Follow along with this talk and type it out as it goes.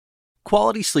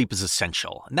Quality sleep is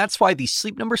essential, and that's why the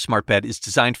Sleep Number Smart Bed is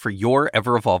designed for your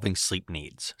ever-evolving sleep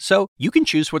needs. So you can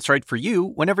choose what's right for you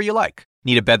whenever you like.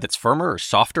 Need a bed that's firmer or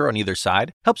softer on either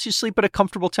side? Helps you sleep at a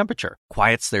comfortable temperature.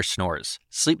 Quiets their snores.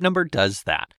 Sleep Number does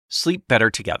that. Sleep better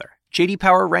together. J.D.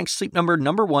 Power ranks Sleep Number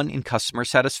 #1 in customer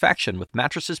satisfaction with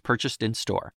mattresses purchased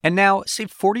in-store. And now,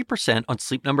 save 40% on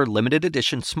Sleep Number limited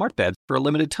edition smart beds for a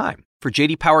limited time. For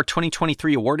J.D. Power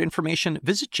 2023 award information,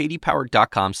 visit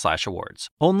jdpower.com/awards.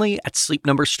 Only at Sleep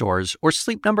Number stores or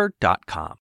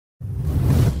sleepnumber.com.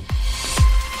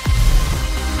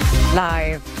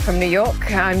 Live from New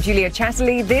York, I'm Julia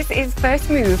Chatterley. This is First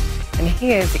Move, and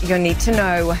here's your need to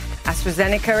know.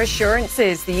 AstraZeneca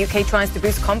assurances the UK tries to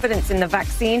boost confidence in the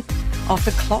vaccine after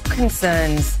clot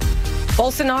concerns.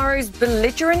 Bolsonaro's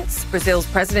belligerence, Brazil's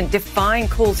president defying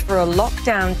calls for a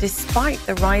lockdown despite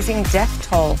the rising death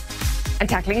toll. And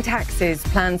tackling taxes,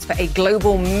 plans for a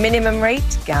global minimum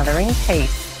rate gathering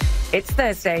pace. It's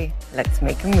Thursday, let's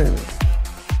make a move.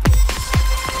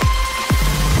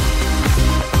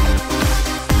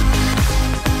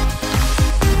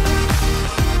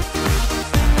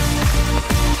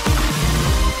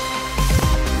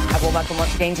 Welcome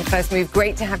once again to First Move.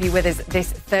 Great to have you with us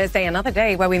this Thursday, another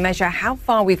day where we measure how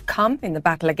far we've come in the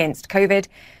battle against COVID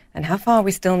and how far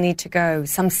we still need to go.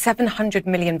 Some 700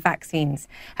 million vaccines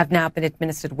have now been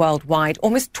administered worldwide,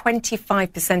 almost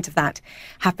 25% of that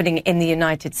happening in the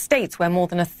United States, where more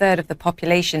than a third of the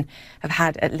population have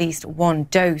had at least one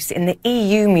dose. In the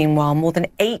EU, meanwhile, more than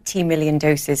 80 million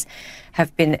doses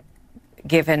have been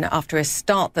given after a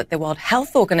start that the World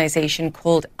Health Organization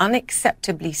called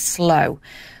unacceptably slow.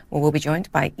 Well, we'll be joined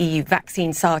by EU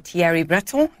vaccine czar Thierry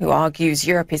Breton, who argues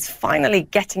Europe is finally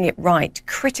getting it right.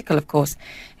 Critical, of course,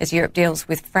 as Europe deals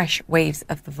with fresh waves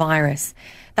of the virus.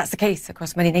 That's the case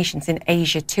across many nations in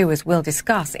Asia too, as we'll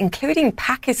discuss, including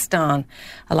Pakistan,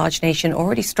 a large nation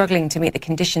already struggling to meet the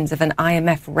conditions of an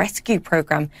IMF rescue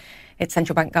program. Its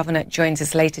central bank governor joins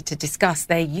us later to discuss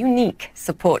their unique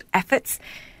support efforts.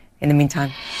 In the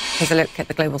meantime, here's a look at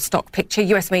the global stock picture.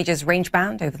 US majors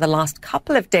range-bound over the last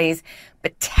couple of days,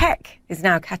 but tech is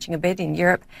now catching a bid in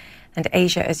Europe and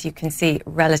Asia, as you can see,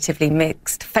 relatively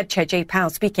mixed. Fed Chair Jay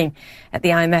Powell speaking at the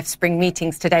IMF spring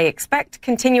meetings today. Expect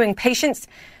continuing patience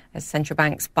as central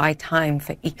banks buy time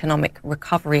for economic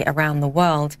recovery around the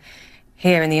world.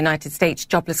 Here in the United States,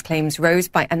 jobless claims rose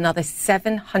by another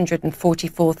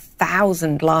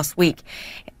 744,000 last week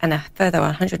and a further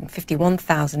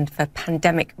 151,000 for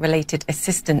pandemic-related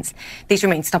assistance. These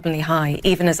remain stubbornly high,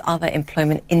 even as other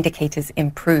employment indicators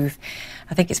improve.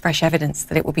 I think it's fresh evidence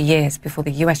that it will be years before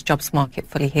the US jobs market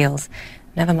fully heals.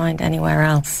 Never mind anywhere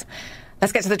else.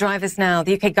 Let's get to the drivers now.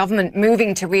 The UK government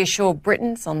moving to reassure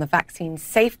Britons on the vaccine's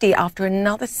safety after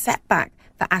another setback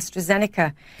for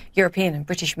AstraZeneca. European and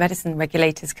British medicine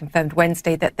regulators confirmed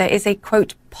Wednesday that there is a,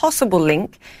 quote, possible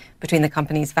link between the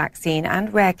company's vaccine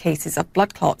and rare cases of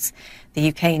blood clots. The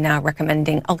UK now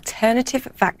recommending alternative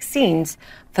vaccines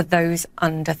for those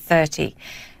under 30.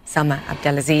 Salma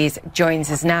Abdelaziz joins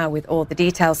us now with all the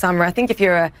details. Salma, I think if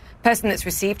you're a person that's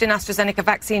received an AstraZeneca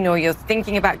vaccine or you're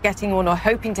thinking about getting one or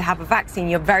hoping to have a vaccine,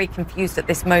 you're very confused at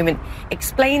this moment.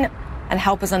 Explain and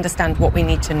help us understand what we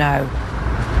need to know.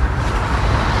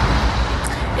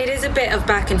 It is a bit of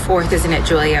back and forth, isn't it,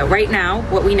 Julia? Right now,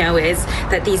 what we know is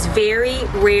that these very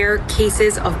rare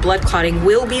cases of blood clotting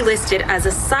will be listed as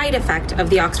a side effect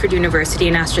of the Oxford University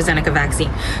and AstraZeneca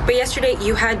vaccine. But yesterday,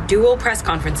 you had dual press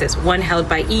conferences, one held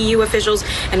by EU officials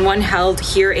and one held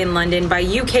here in London by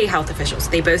UK health officials.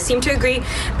 They both seem to agree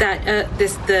that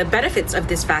the benefits of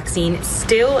this vaccine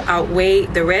still outweigh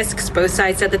the risks. Both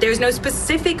sides said that there's no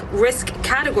specific risk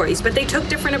categories, but they took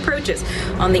different approaches.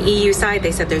 On the EU side,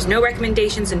 they said there's no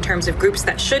recommendations in terms of groups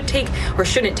that should take or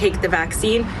shouldn't take the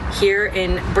vaccine. Here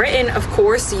in Britain, of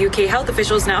course, UK health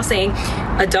officials now saying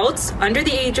adults under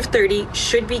the age of 30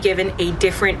 should be given a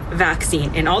different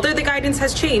vaccine. And although the guidance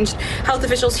has changed, health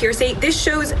officials here say this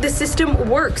shows the system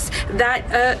works, that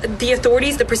the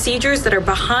authorities, the procedures that are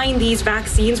behind these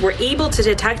vaccines were able to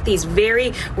detect these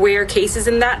very rare cases,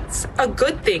 and that's a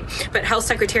good thing. But Health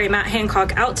Secretary Matt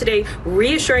Hancock out today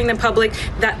reassuring the public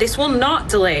that this will not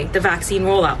delay the vaccine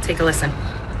rollout. Take a listen.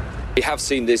 We have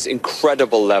seen this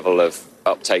incredible level of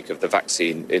uptake of the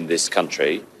vaccine in this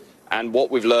country. And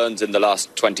what we've learned in the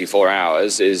last 24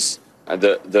 hours is that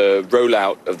the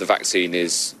rollout of the vaccine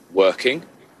is working.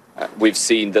 We've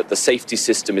seen that the safety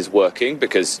system is working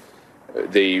because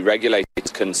the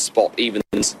regulators can spot even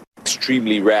this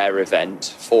extremely rare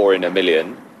event, 4 in a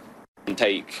million, and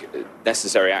take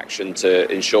necessary action to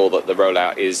ensure that the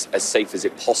rollout is as safe as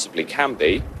it possibly can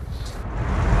be.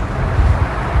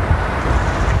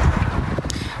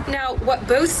 Now, what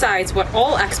both sides, what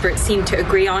all experts seem to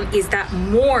agree on, is that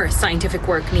more scientific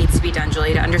work needs to be done,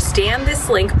 Julia, to understand this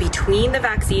link between the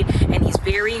vaccine and these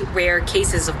very rare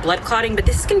cases of blood clotting. But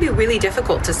this is going to be really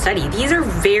difficult to study. These are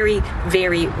very,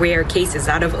 very rare cases.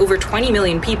 Out of over 20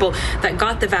 million people that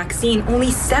got the vaccine,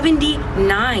 only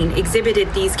 79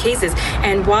 exhibited these cases.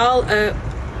 And while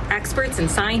experts and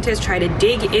scientists try to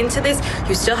dig into this,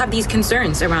 you still have these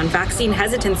concerns around vaccine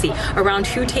hesitancy, around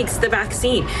who takes the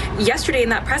vaccine. Yesterday in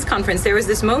that press conference, there was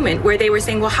this moment where they were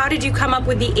saying, well, how did you come up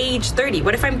with the age 30?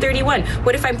 What if I'm 31?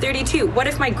 What if I'm 32? What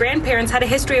if my grandparents had a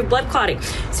history of blood clotting?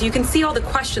 So you can see all the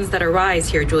questions that arise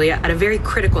here, Julia, at a very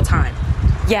critical time.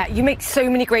 Yeah, you make so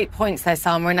many great points there,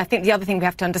 Salma, and I think the other thing we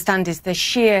have to understand is the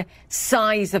sheer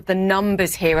size of the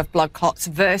numbers here of blood clots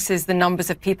versus the numbers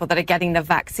of people that are getting the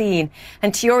vaccine.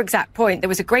 And to your exact point, there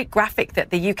was a great graphic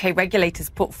that the UK regulators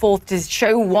put forth to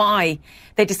show why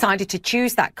they decided to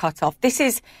choose that cutoff. This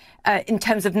is in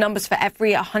terms of numbers for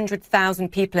every 100,000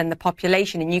 people in the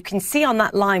population, and you can see on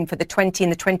that line for the 20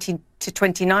 and the 20 to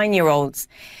 29-year-olds,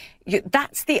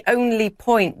 that's the only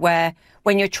point where,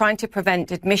 when you're trying to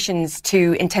prevent admissions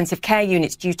to intensive care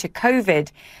units due to COVID,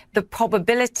 the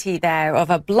probability there of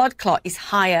a blood clot is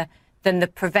higher than the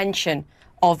prevention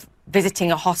of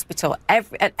visiting a hospital.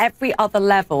 At every other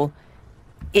level,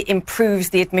 it improves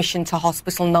the admission to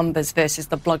hospital numbers versus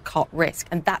the blood clot risk.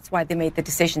 And that's why they made the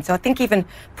decision. So I think even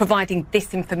providing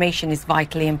this information is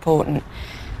vitally important.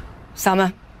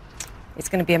 Salma? It's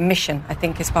going to be a mission, I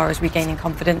think, as far as regaining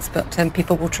confidence, but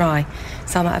people will try.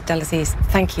 Salma Abdelaziz,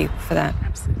 thank you for that.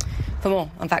 Absolutely. For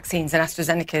more on vaccines and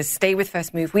AstraZeneca's Stay With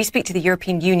First Move, we speak to the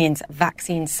European Union's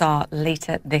vaccine czar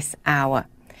later this hour.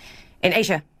 In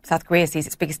Asia, South Korea sees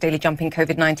its biggest daily jump in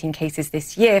COVID-19 cases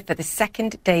this year for the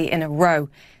second day in a row.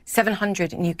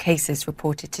 700 new cases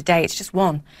reported today. It's just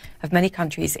one of many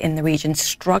countries in the region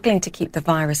struggling to keep the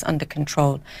virus under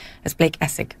control, as Blake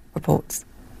Essig reports.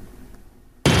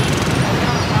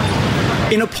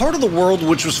 In a part of the world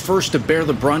which was first to bear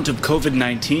the brunt of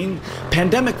COVID-19,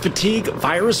 pandemic fatigue,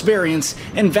 virus variants,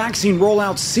 and vaccine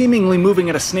rollouts seemingly moving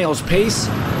at a snail's pace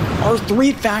are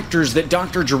three factors that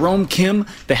Dr. Jerome Kim,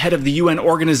 the head of the UN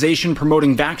organization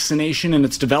promoting vaccination and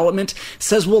its development,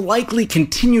 says will likely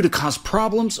continue to cause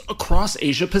problems across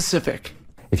Asia Pacific.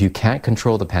 If you can't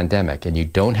control the pandemic and you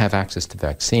don't have access to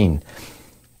vaccine,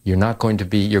 you're going to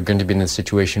be in the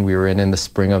situation we were in the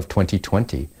spring of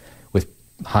 2020.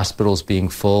 Hospitals being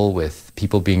full, with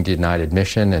people being denied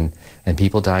admission and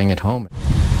people dying at home.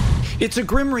 It's a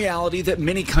grim reality that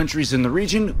many countries in the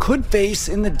region could face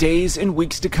in the days and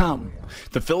weeks to come.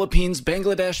 The Philippines,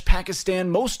 Bangladesh, Pakistan,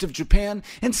 most of Japan,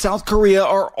 and South Korea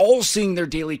are all seeing their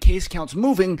daily case counts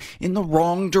moving in the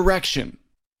wrong direction.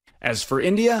 As for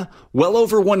India, well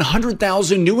over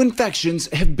 100,000 new infections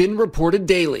have been reported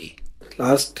daily.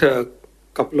 Last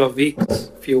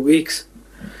few weeks,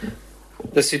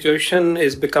 the situation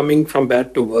is becoming from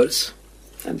bad to worse,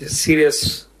 and there's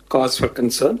serious cause for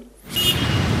concern.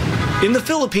 In the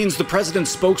Philippines, the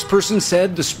president's spokesperson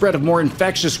said the spread of more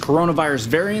infectious coronavirus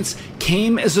variants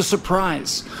came as a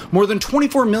surprise. More than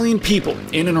 24 million people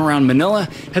in and around Manila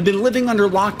have been living under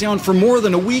lockdown for more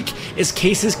than a week as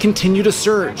cases continue to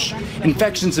surge.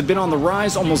 Infections have been on the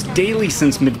rise almost daily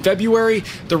since mid-February.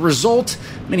 The result,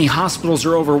 many hospitals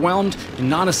are overwhelmed and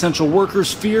non-essential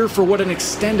workers fear for what an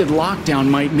extended lockdown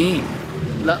might mean.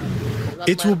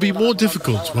 It will be more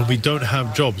difficult when we don't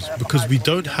have jobs because we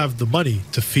don't have the money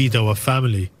to feed our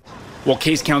family. While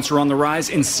case counts are on the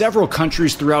rise in several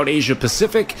countries throughout Asia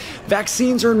Pacific,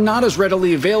 vaccines are not as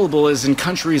readily available as in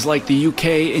countries like the UK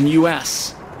and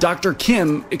US. Dr.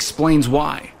 Kim explains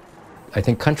why. I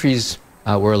think countries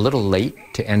were a little late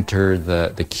to enter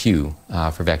the queue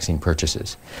for vaccine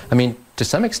purchases. I mean, to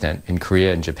some extent, in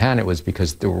Korea and Japan, it was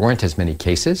because there weren't as many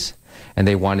cases, and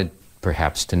they wanted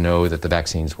perhaps to know that the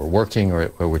vaccines were working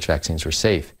or which vaccines were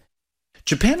safe.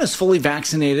 Japan has fully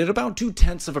vaccinated about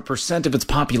 0.2% of its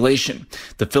population.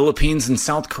 The Philippines and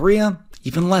South Korea,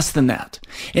 even less than that.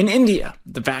 In India,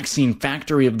 the vaccine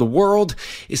factory of the world,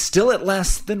 is still at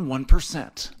less than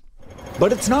 1%.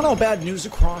 But it's not all bad news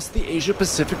across the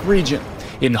Asia-Pacific region.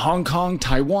 In Hong Kong,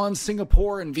 Taiwan,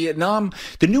 Singapore, and Vietnam,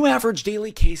 the new average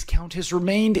daily case count has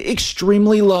remained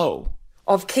extremely low.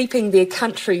 Of keeping their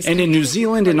countries. And in New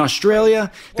Zealand and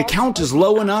Australia, the count is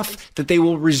low enough that they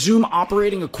will resume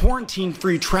operating a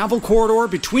quarantine-free travel corridor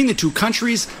between the two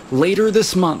countries later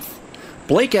this month.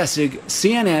 Blake Essig,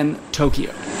 CNN,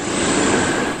 Tokyo.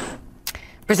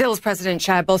 Brazil's President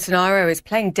Jair Bolsonaro is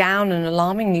playing down an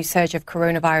alarming new surge of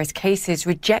coronavirus cases,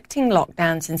 rejecting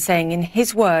lockdowns and saying, in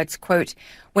his words, quote,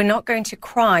 "We're not going to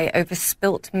cry over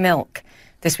spilt milk."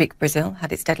 This week, Brazil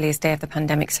had its deadliest day of the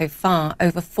pandemic so far,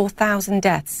 over 4,000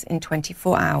 deaths in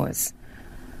 24 hours.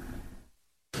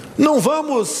 We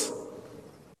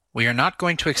are not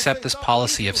going to accept this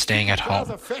policy of staying at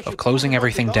home, of closing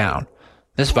everything down.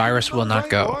 This virus will not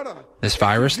go. This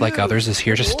virus, like others, is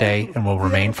here to stay and will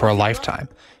remain for a lifetime.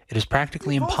 It is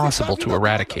practically impossible to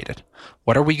eradicate it.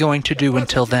 What are we going to do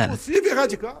until then?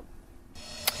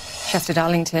 Shasta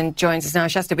Darlington joins us now.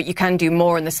 Shasta, but you can do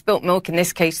more. In the spilt milk, in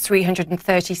this case,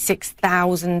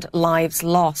 336,000 lives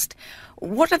lost.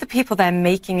 What are the people there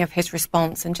making of his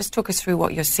response? And just talk us through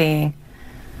what you're seeing.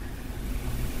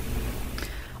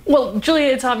 Well, Julia,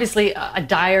 it's obviously a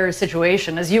dire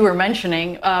situation. As you were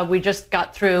mentioning, we just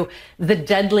got through the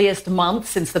deadliest month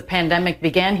since the pandemic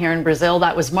began here in Brazil.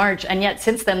 That was March. And yet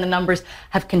since then, the numbers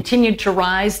have continued to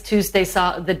rise. Tuesday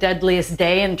saw the deadliest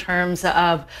day in terms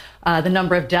of the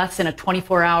number of deaths in a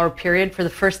 24-hour period. For the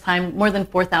first time, more than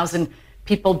 4,000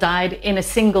 people died in a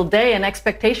single day. And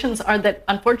expectations are that,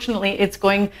 unfortunately, it's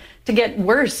going to get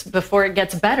worse before it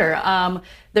gets better.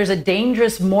 There's a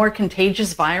dangerous, more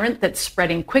contagious variant that's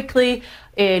spreading quickly.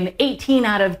 In 18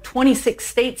 out of 26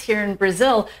 states here in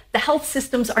Brazil, the health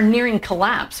systems are nearing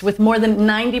collapse, with more than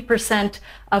 90%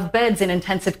 of beds in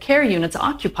intensive care units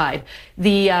occupied.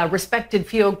 The respected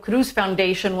Fiocruz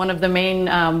Foundation, one of the main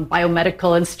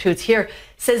biomedical institutes here,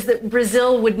 says that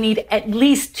Brazil would need at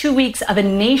least 2 weeks of a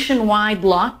nationwide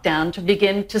lockdown to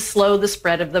begin to slow the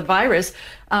spread of the virus.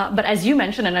 But as you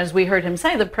mentioned, and as we heard him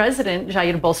say, the president,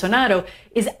 Jair Bolsonaro,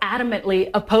 is adamantly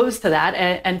opposed to that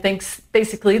and thinks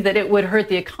basically that it would hurt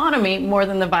the economy more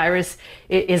than the virus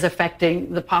is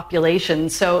affecting the population.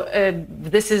 So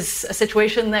this is a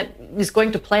situation that is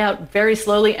going to play out very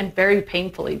slowly and very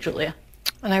painfully, Julia.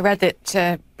 And I read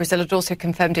that Brazil had also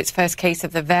confirmed its first case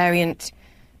of the variant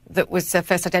that was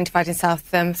first identified in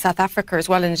South Africa as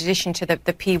well, in addition to the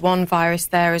P1 virus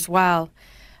there as well.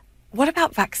 What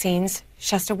about vaccines,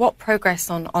 Shasta? What progress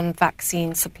on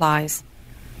vaccine supplies?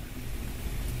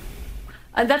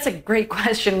 That's a great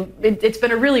question. It's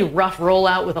been a really rough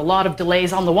rollout with a lot of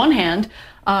delays. On the one hand,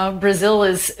 Brazil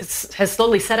has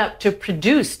slowly set up to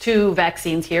produce 2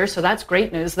 vaccines here, so that's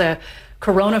great news. The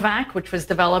CoronaVac, which was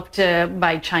developed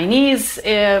by Chinese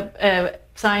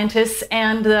scientists,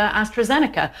 and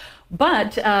AstraZeneca.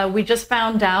 But we just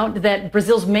found out that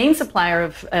Brazil's main supplier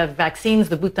of vaccines,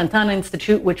 the Butantan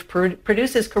Institute, which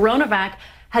produces CoronaVac,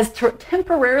 has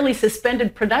temporarily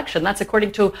suspended production. That's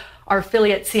according to our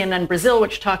affiliate CNN Brazil,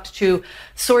 which talked to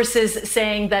sources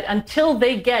saying that until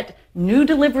they get new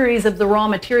deliveries of the raw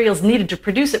materials needed to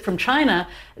produce it from China,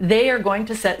 they are going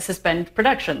to suspend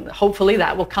production. Hopefully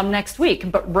that will come next week.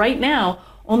 But right now,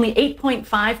 only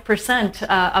 8.5%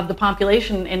 of the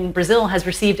population in Brazil has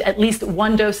received at least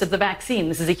 1 dose of the vaccine.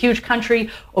 This is a huge country,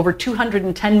 over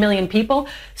 210 million people.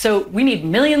 So we need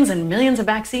millions and millions of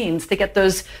vaccines to get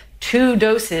those 2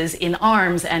 doses in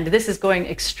arms. And this is going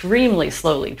extremely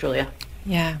slowly, Julia.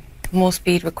 Yeah, more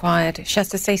speed required.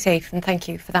 Shasta, stay safe. And thank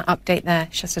you for that update there,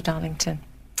 Shasta Darlington.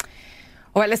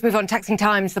 All right, let's move on. Taxing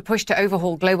times. The push to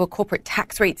overhaul global corporate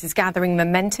tax rates is gathering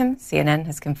momentum. CNN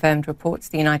has confirmed reports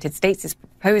the United States is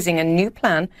proposing a new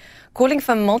plan calling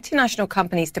for multinational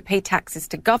companies to pay taxes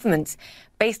to governments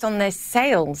based on their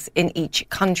sales in each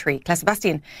country. Claire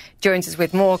Sebastian joins us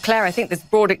with more. Claire, I think there's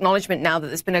broad acknowledgement now that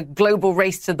there's been a global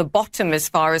race to the bottom as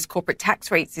far as corporate tax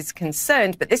rates is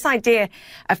concerned. But this idea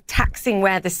of taxing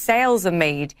where the sales are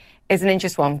made is an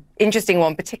interesting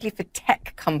one, particularly for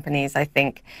tech companies, I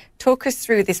think. Talk us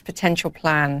through this potential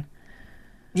plan.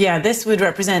 Yeah, this would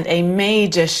represent a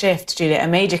major shift, Julia, a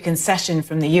major concession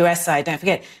from the US side. Don't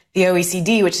forget, the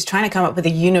OECD, which is trying to come up with a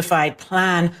unified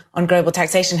plan on global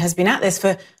taxation, has been at this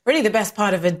for really the best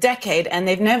part of a decade, and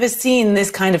they've never seen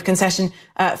this kind of concession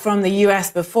from the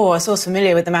US before. A source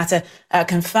familiar with the matter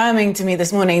confirming to me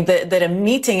this morning that a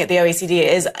meeting at the OECD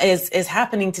is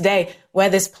happening today where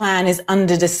this plan is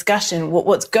under discussion.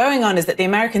 What's going on is that the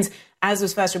Americans, as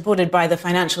was first reported by the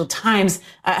Financial Times,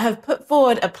 have put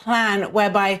forward a plan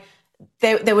whereby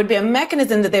there would be a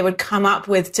mechanism that they would come up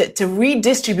with to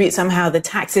redistribute somehow the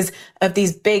taxes of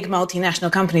these big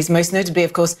multinational companies, most notably,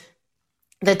 of course,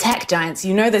 the tech giants.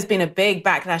 You know, there's been a big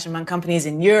backlash among companies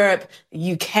in Europe,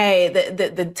 the UK.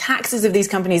 The taxes of these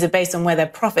companies are based on where their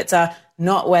profits are,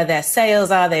 not where their sales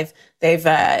are. They've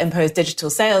imposed digital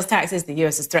sales taxes. The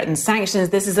US has threatened sanctions.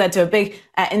 This has led to a big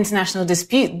international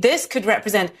dispute. This could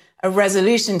represent a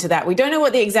resolution to that. We don't know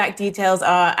what the exact details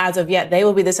are as of yet. They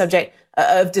will be the subject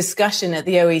of discussion at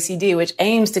the OECD, which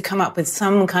aims to come up with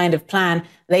some kind of plan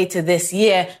later this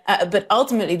year. But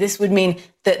ultimately, this would mean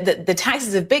that the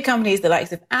taxes of big companies, the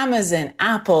likes of Amazon,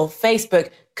 Apple,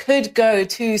 Facebook, could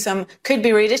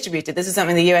be redistributed. This is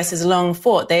something the US has long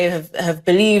fought. They have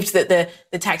believed that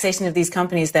the taxation of these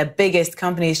companies, their biggest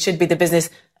companies, should be the business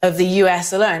of the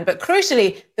US alone. But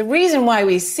crucially, the reason why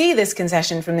we see this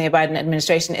concession from the Biden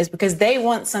administration is because they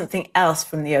want something else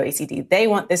from the OECD. They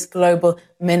want this global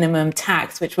minimum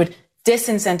tax, which would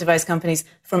disincentivize companies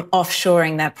from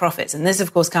offshoring their profits. And this,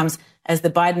 of course, comes as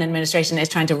the Biden administration is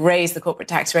trying to raise the corporate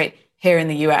tax rate here in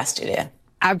the US, Julia.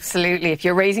 Absolutely. If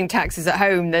you're raising taxes at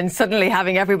home, then suddenly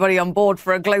having everybody on board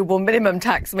for a global minimum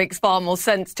tax makes far more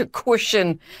sense to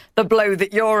cushion the blow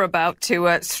that you're about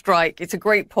to strike. It's a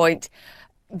great point.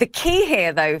 The key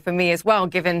here, though, for me as well,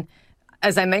 given,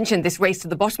 as I mentioned, this race to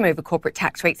the bottom over corporate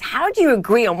tax rates, how do you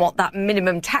agree on what that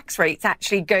minimum tax rate's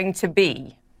actually going to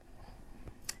be?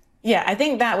 Yeah, I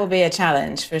think that will be a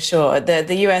challenge for sure.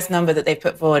 The US number that they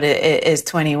put forward is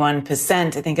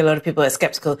 21%. I think a lot of people are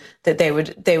skeptical that they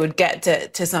would get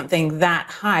to something that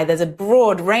high. There's a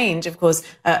broad range, of course,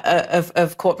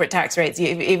 of corporate tax rates.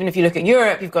 Even if you look at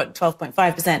Europe, you've got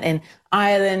 12.5% in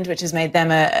Ireland, which has made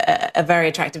them a very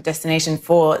attractive destination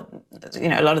for,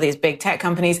 a lot of these big tech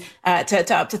companies,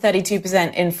 to up to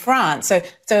 32% in France. So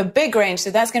a big range.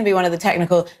 So that's going to be one of the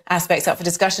technical aspects up for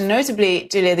discussion. Notably,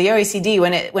 Julia, the OECD,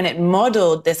 when it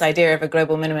modeled this idea of a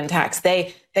global minimum tax,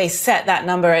 they set that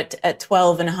number at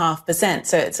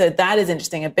 12.5%. So that is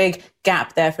interesting. A big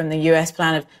gap there from the US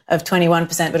plan of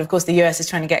 21%. But of course, the US is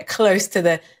trying to get close to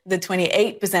the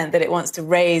 28% that it wants to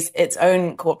raise its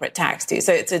own corporate tax to.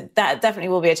 So that definitely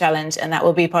will be a challenge. And that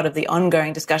will be part of the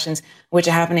ongoing discussions, which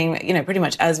are happening, pretty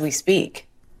much as we speak.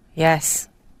 Yes.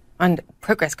 And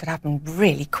progress could happen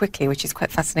really quickly, which is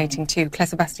quite fascinating too. Claire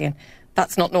Sebastian,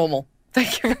 that's not normal.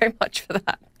 Thank you very much for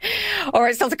that. All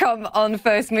right, still to come on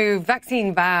First Move.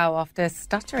 Vaccine vow after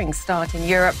stuttering start in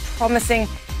Europe, promising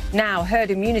now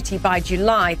herd immunity by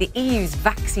July. The EU's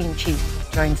vaccine chief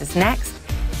joins us next.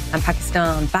 And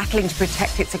Pakistan battling to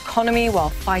protect its economy while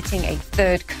fighting a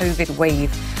third COVID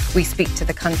wave. We speak to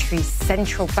the country's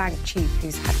central bank chief,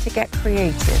 who's had to get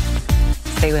creative.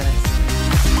 Stay with us.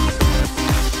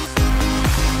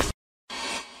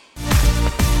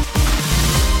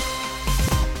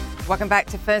 Welcome back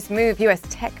to First Move. US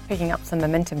tech picking up some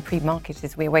momentum pre-market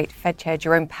as we await Fed Chair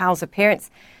Jerome Powell's appearance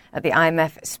at the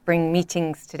IMF spring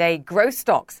meetings today. Growth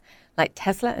stocks like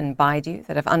Tesla and Baidu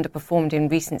that have underperformed in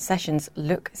recent sessions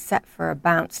look set for a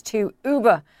bounce too.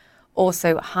 Uber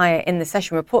also higher in the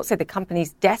session. Reports say the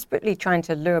company's desperately trying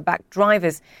to lure back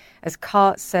drivers as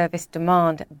car service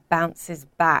demand bounces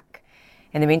back.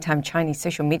 In the meantime, Chinese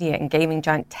social media and gaming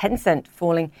giant Tencent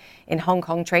falling in Hong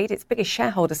Kong trade. Its biggest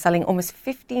shareholder selling almost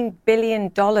 $15 billion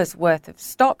worth of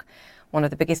stock, one of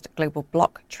the biggest global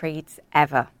block trades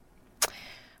ever.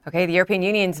 OK, the European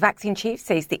Union's vaccine chief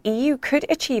says the EU could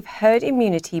achieve herd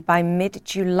immunity by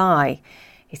mid-July.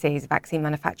 He says vaccine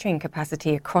manufacturing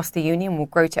capacity across the Union will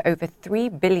grow to over 3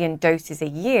 billion doses a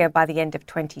year by the end of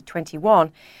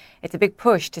 2021. It's a big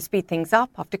push to speed things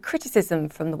up after criticism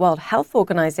from the World Health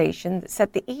Organization that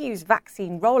said the EU's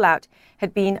vaccine rollout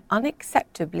had been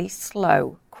unacceptably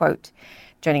slow. Quote.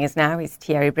 Joining us now is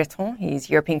Thierry Breton.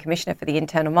 He's European Commissioner for the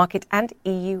Internal Market and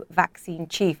EU Vaccine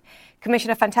Chief.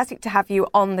 Commissioner, fantastic to have you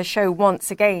on the show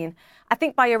once again. I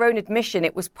think by your own admission,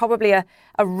 it was probably a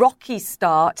rocky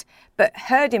start, but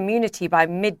herd immunity by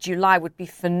mid-July would be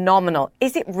phenomenal.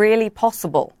 Is it really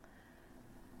possible?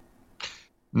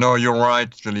 No, you're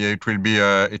right, Julia. It will be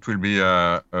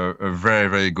a very,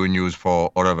 very good news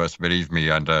for all of us, believe me,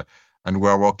 and we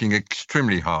are working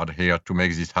extremely hard here to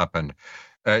make this happen.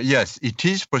 Yes, it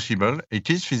is possible, it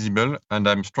is feasible, and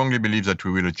I strongly believe that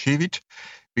we will achieve it.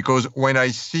 Because when I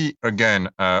see again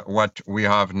what we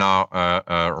have now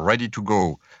ready to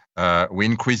go, we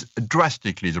increase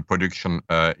drastically the production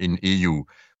in EU.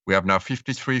 We have now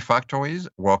 53 factories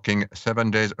working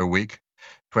 7 days a week,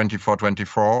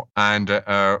 24/24. And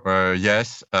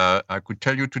yes, I could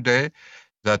tell you today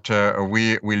that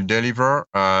we will deliver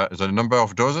the number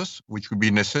of doses which will be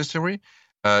necessary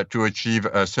to achieve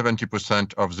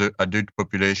 70% of the adult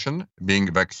population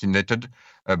being vaccinated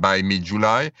by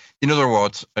mid-July. In other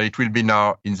words, it will be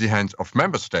now in the hands of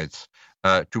member states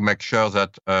to make sure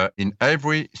that in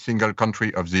every single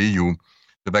country of the EU,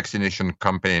 the vaccination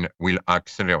campaign will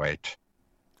accelerate.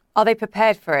 Are they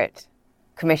prepared for it,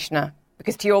 Commissioner?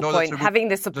 Because to your point, having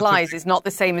the supplies is not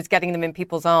the same as getting them in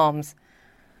people's arms.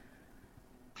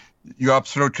 You're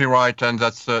absolutely right, and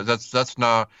that's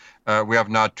now we have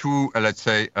now two, let's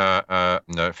say,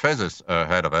 phases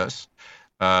ahead of us.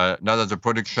 now that the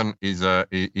production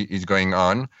is going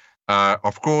on.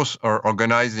 Of course,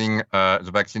 organizing the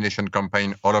vaccination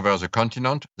campaign all over the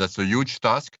continent, that's a huge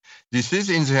task. This is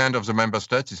in the hand of the member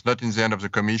states. It's not in the hand of the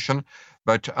Commission,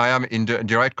 but I am in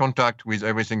direct contact with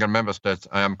every single member state.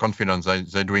 I am confident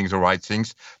they're doing the right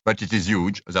things, but it is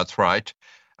huge, that's right.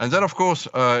 And then, of course,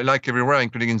 like everywhere,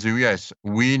 including in the US,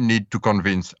 we need to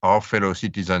convince our fellow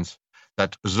citizens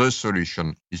that the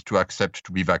solution is to accept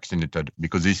to be vaccinated,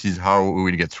 because this is how we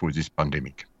will get through this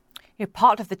pandemic.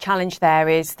 Part of the challenge there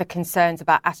is the concerns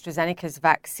about AstraZeneca's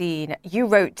vaccine. You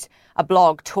wrote a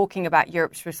blog talking about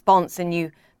Europe's response, and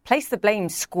you placed the blame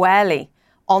squarely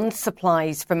on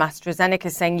supplies from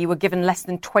AstraZeneca, saying you were given less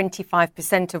than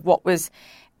 25% of what was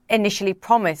initially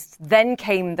promised. Then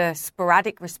came the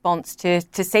sporadic response to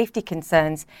safety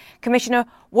concerns. Commissioner,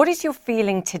 what is your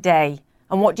feeling today,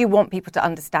 and what do you want people to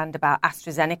understand about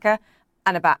AstraZeneca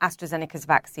and about AstraZeneca's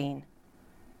vaccine?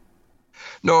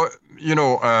 No,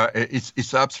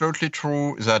 it's absolutely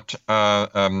true that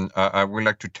I would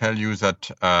like to tell you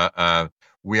that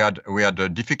we had a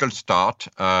difficult start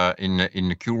in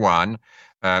Q1,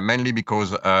 mainly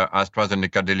because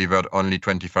AstraZeneca delivered only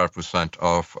 25%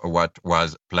 of what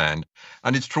was planned,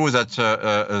 and it's true that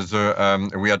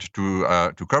we had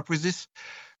to cope with this.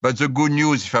 But the good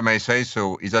news, if I may say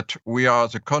so, is that we are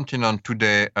the continent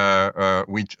today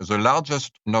with the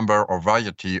largest number or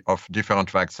variety of different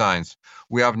vaccines.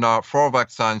 We have now 4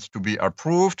 vaccines to be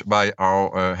approved by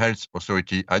our health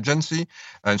authority agency,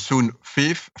 and soon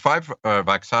 5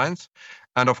 vaccines.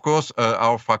 And of course,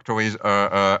 our factories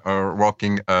are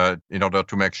working in order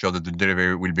to make sure that the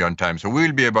delivery will be on time. So we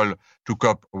will be able to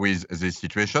cope with this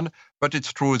situation. But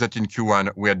it's true that in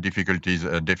Q1, we had difficulties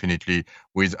definitely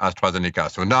with AstraZeneca.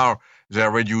 So now they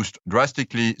reduced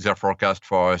drastically their forecast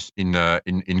for us in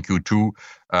Q2.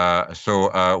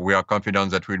 So we are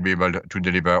confident that we'll be able to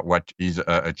deliver what is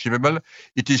achievable.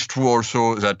 It is true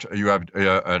also that you have,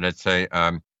 let's say,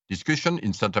 discussion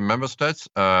in certain member states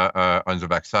on the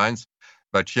vaccines.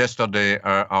 But yesterday,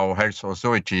 our health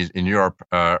authorities in Europe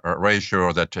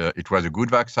reassured that it was a good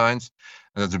vaccine,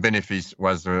 and that the benefits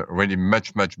was really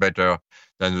much, much better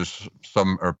than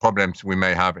some problems we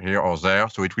may have here or there.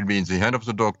 So it will be in the hand of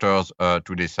the doctors to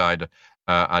decide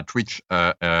at which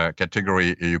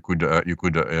category you could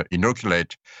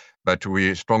inoculate. But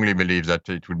we strongly believe that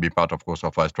it will be part, of course,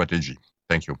 of our strategy.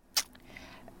 Thank you.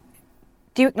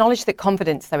 Do you acknowledge that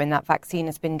confidence, though, in that vaccine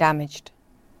has been damaged?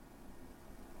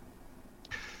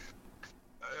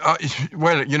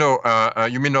 Well, you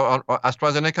mean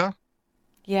AstraZeneca?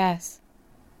 Yes.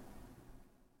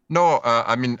 No,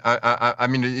 I mean,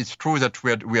 it's true that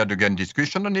we had again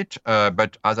discussion on it.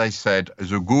 But as I said,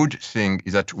 the good thing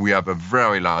is that we have a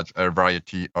very large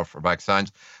variety of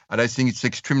vaccines, and I think it's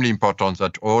extremely important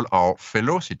that all our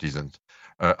fellow citizens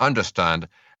understand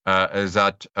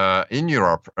that in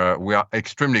Europe we are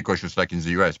extremely cautious, like in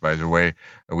the US, by the way,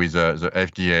 with the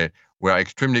FDA. We are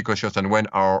extremely cautious, and when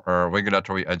our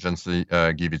regulatory agency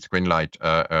gives its green light,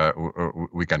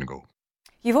 we can go.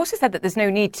 You've also said that there's no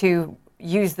need to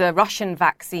use the Russian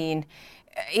vaccine,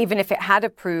 even if it had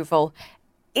approval.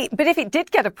 But if it did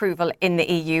get approval in the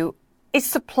EU, is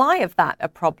supply of that a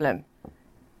problem?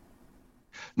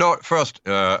 No, first,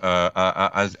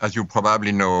 as you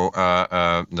probably know,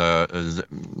 the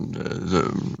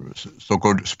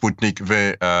so-called Sputnik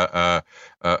V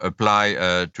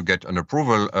apply to get an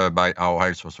approval by our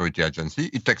health authority agency.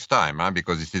 It takes time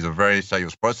because this is a very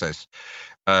serious process,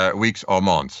 weeks or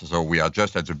months. So we are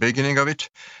just at the beginning of it.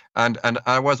 And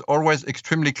I was always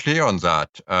extremely clear on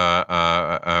that.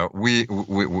 We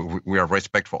have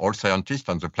respect for all scientists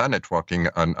on the planet working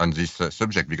on this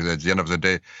subject, because at the end of the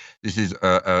day, this is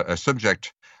a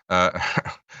subject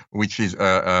which is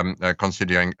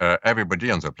considering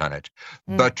everybody on the planet.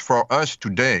 But for us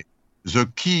today, the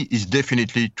key is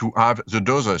definitely to have the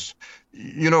doses.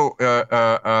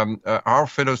 Our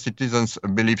fellow citizens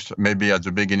believed maybe at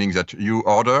the beginning that you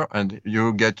order and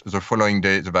you get the following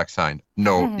day the vaccine.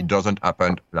 No, it doesn't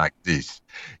happen like this.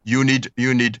 You need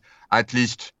at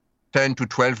least 10 to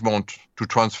 12 months to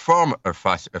transform a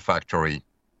factory,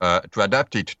 to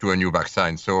adapt it to a new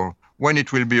vaccine. So when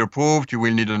it will be approved, you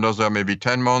will need another maybe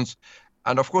 10 months.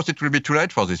 And of course, it will be too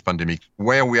late for this pandemic.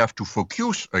 Where we have to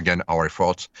focus again our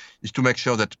efforts is to make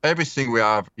sure that everything we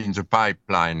have in the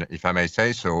pipeline, if I may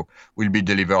say so, will be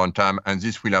delivered on time. And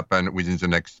this will happen within the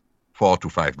next 4 to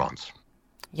 5 months.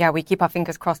 Yeah, we keep our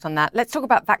fingers crossed on that. Let's talk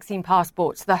about vaccine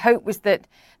passports. The hope was that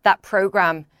that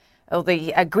programme, or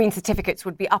the green certificates,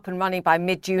 would be up and running by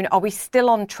mid-June. Are we still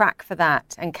on track for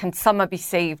that? And can summer be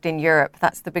saved in Europe?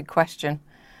 That's the big question.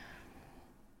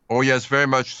 Oh, yes, very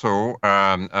much so.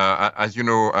 As you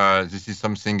know, this is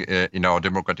something in our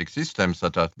democratic systems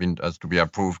that has to be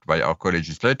approved by our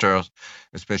co-legislators,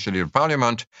 especially the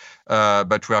Parliament.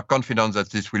 But we are confident that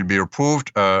this will be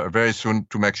approved very soon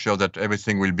to make sure that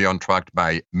everything will be on track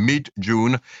by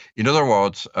mid-June. In other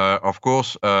words, of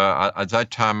course, at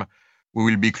that time, we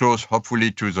will be close,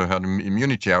 hopefully, to the herd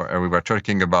immunity we were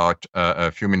talking about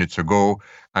a few minutes ago.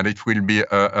 And it will be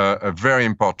very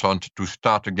important to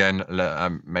start again, I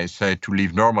may say, to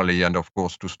live normally and, of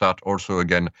course, to start also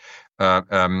again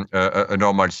a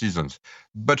normal seasons.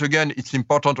 But again, it's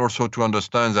important also to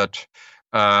understand that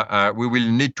we will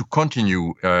need to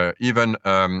continue, even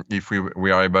if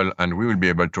we are able and we will be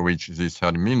able to reach this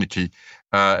herd immunity,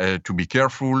 to be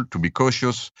careful, to be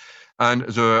cautious. And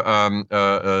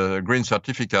the green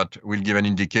certificate will give an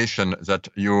indication that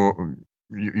you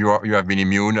have been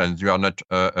immune and you are not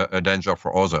a danger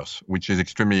for others, which is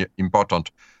extremely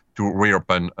important to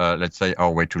reopen, let's say,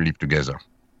 our way to live together.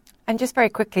 And just very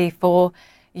quickly, for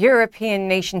European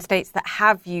nation states that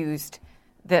have used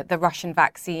the Russian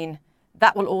vaccine,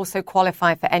 that will also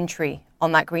qualify for entry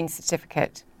on that green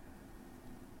certificate?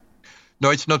 No,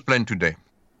 it's not planned today.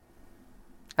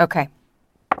 Okay.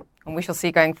 And we shall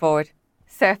see going forward.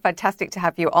 So fantastic to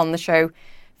have you on the show.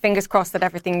 Fingers crossed that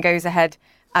everything goes ahead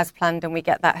as planned and we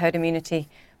get that herd immunity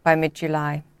by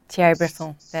mid-July. Thierry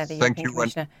Brisson, there, the European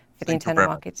Commissioner for the Internal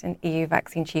Market and EU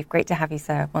Vaccine Chief. Great to have you,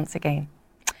 sir, once again.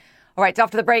 All right,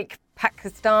 after the break,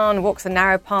 Pakistan walks a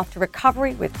narrow path to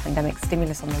recovery with pandemic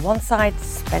stimulus on the one side,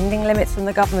 spending limits from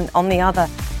the government on the other.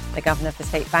 The governor of the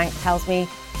state bank tells me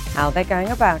how they're going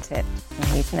about it. And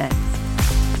he's next.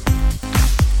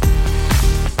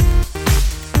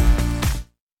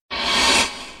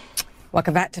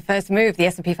 Welcome back to First Move. The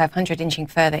S&P 500 inching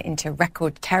further into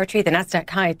record territory. The Nasdaq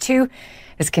high, too,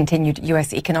 as continued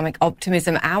U.S. economic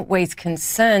optimism outweighs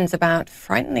concerns about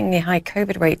frighteningly high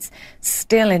COVID rates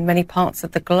still in many parts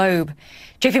of the globe.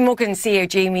 JP Morgan CEO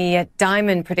Jamie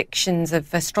Dimon predictions of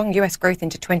strong U.S. growth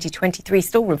into 2023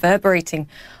 still reverberating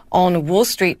on Wall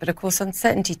Street, but of course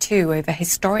uncertainty too over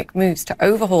historic moves to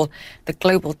overhaul the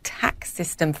global tax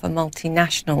system for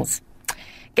multinationals.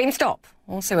 GameStop,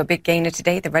 also a big gainer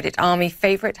today. The Reddit Army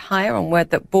favorite hire on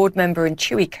word that board member and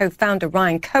Chewy co-founder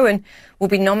Ryan Cohen will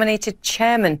be nominated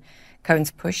chairman.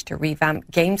 Cohen's push to revamp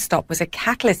GameStop was a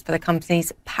catalyst for the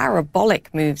company's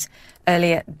parabolic moves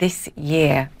earlier this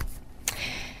year.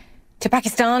 To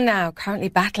Pakistan now, currently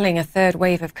battling a third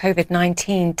wave of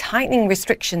COVID-19, tightening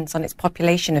restrictions on its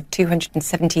population of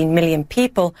 217 million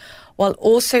people, while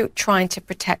also trying to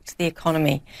protect the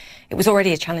economy. It was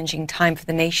already a challenging time for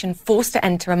the nation, forced to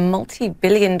enter a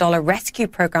multi-billion-dollar rescue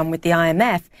program with the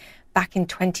IMF back in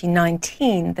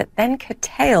 2019 that then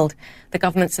curtailed the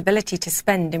government's ability to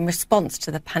spend in response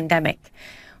to the pandemic.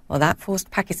 Well, that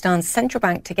forced Pakistan's central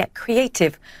bank to get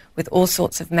creative with all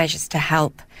sorts of measures to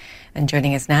help. And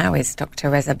joining us now is Dr.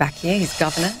 Reza Bakir. He's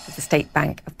governor of the State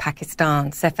Bank of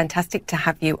Pakistan. So fantastic to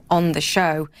have you on the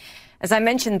show. As I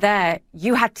mentioned there,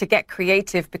 you had to get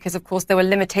creative because, of course, there were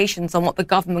limitations on what the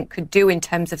government could do in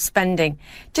terms of spending.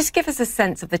 Just give us a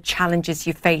sense of the challenges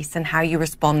you faced and how you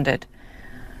responded.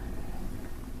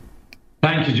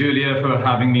 Thank you, Julia, for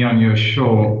having me on your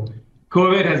show.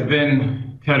 COVID has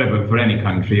been terrible for any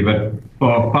country, but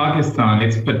for Pakistan,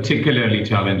 it's particularly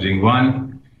challenging.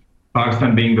 One,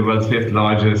 Pakistan being the world's fifth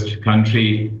largest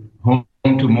country, home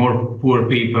to more poor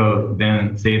people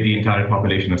than, say, the entire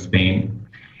population of Spain.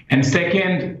 And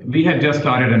second, we had just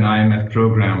started an IMF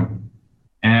program,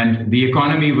 and the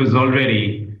economy was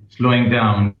already slowing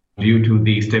down due to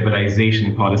the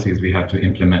stabilization policies we had to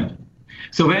implement.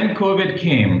 So when COVID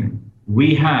came,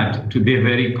 we had to be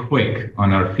very quick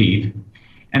on our feet.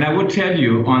 And I would tell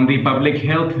you, on the public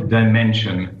health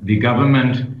dimension, the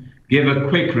government gave a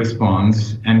quick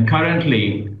response. And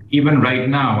currently, even right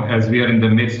now, as we are in the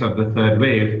midst of the third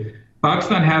wave,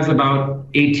 Pakistan has about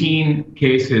 18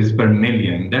 cases per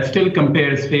million. That still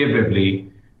compares favorably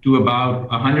to about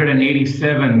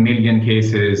 187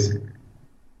 cases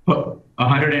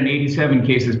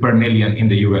per million in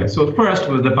the US. So first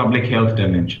was the public health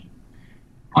dimension.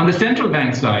 On the central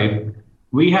bank side,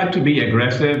 we had to be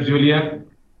aggressive, Julia.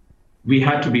 We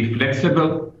had to be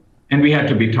flexible, and we had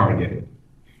to be targeted.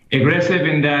 Aggressive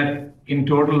in that, in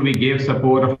total, we gave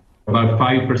support of about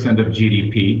 5% of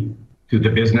GDP to the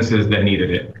businesses that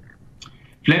needed it.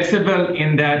 Flexible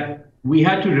in that we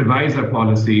had to revise our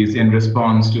policies in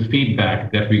response to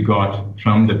feedback that we got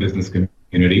from the business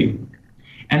community.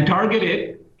 And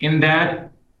targeted in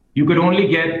that you could only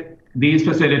get these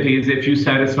facilities if you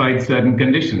satisfied certain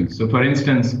conditions. So for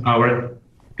instance, our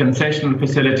concessional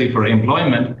facility for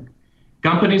employment,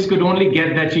 Companies could only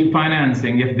get that cheap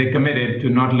financing if they committed to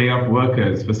not lay off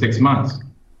workers for 6 months.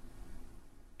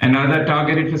 Another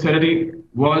targeted facility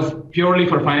was purely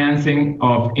for financing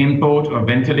of import of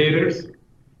ventilators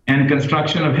and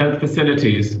construction of health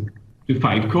facilities to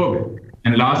fight COVID.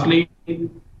 And lastly,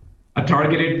 a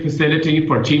targeted facility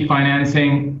for cheap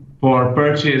financing for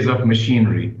purchase of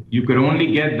machinery. You could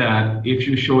only get that if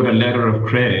you showed a letter of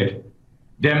credit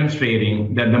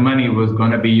demonstrating that the money was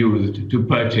going to be used to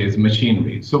purchase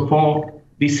machinery. So for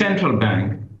the central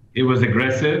bank, it was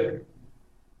aggressive,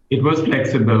 it was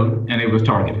flexible, and it was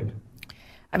targeted.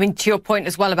 I mean, to your point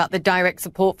as well about the direct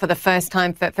support for the first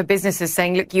time for businesses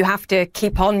saying, look, you have to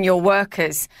keep on your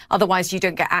workers, otherwise you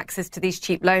don't get access to these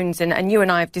cheap loans. And you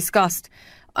and I have discussed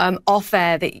off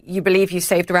air that you believe you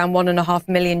saved around 1.5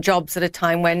 million jobs at a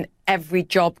time when every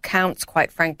job counts, quite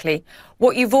frankly.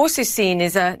 What you've also seen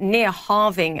is a near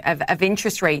halving of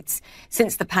interest rates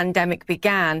since the pandemic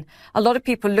began. A lot of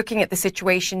people looking at the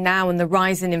situation now and the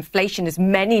rise in inflation as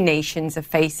many nations are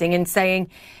facing and saying,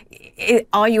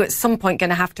 are you at some point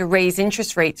going to have to raise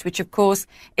interest rates, which of course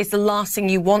is the last thing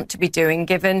you want to be doing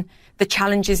given the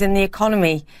challenges in the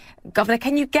economy. Governor,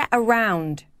 can you get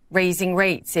around raising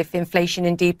rates if inflation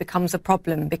indeed becomes a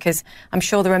problem? Because I'm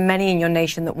sure there are many in your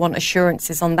nation that want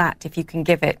assurances on that, if you can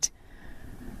give it.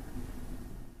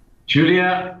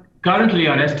 Julia, currently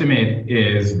our estimate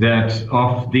is that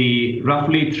of the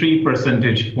roughly 3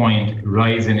 percentage point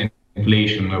rise in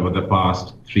inflation over the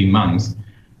past 3 months,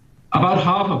 about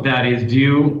half of that is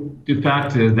due to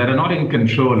factors that are not in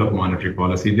control of monetary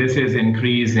policy. This is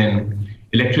increase in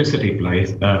electricity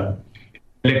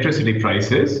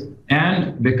prices,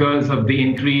 and because of the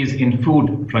increase in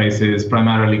food prices,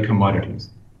 primarily commodities.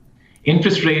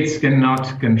 Interest rates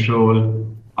cannot control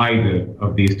either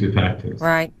of these two factors.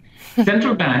 Right.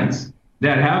 Central banks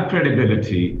that have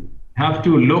credibility have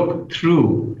to look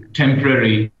through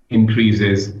temporary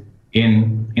increases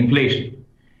in inflation.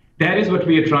 That is what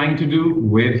we are trying to do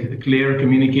with clear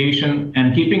communication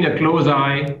and keeping a close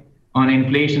eye on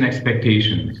inflation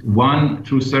expectations. One,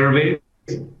 through surveys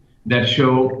that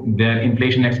show that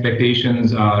inflation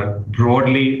expectations are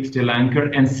broadly still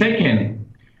anchored. And second,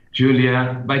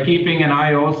 Julia, by keeping an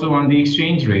eye also on the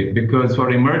exchange rate, because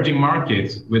for emerging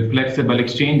markets with flexible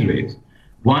exchange rates,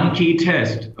 one key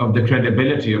test of the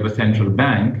credibility of a central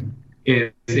bank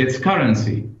is its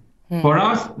currency. For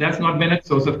us, that's not been a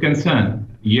source of concern.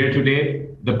 Year to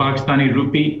date, the Pakistani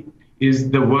rupee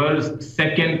is the world's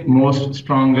second most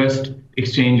strongest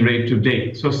exchange rate to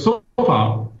date. So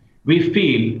far, we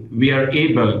feel we are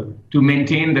able to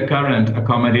maintain the current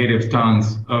accommodative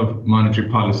stance of monetary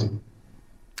policy.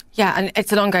 Yeah, and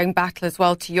it's an ongoing battle as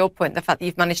well, to your point, the fact that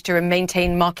you've managed to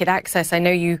maintain market access. I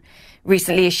know you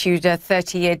recently issued a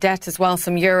 30-year debt as well,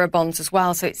 some Eurobonds as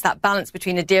well. So it's that balance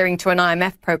between adhering to an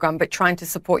IMF program but trying to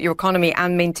support your economy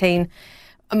and maintain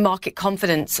market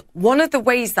confidence. One of the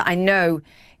ways that I know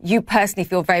you personally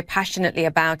feel very passionately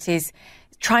about is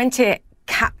trying to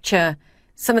capture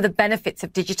some of the benefits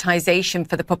of digitization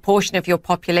for the proportion of your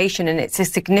population, and it's a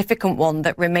significant one,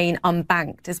 that remain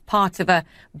unbanked as part of a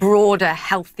broader,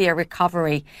 healthier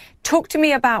recovery. Talk to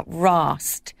me about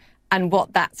RAST and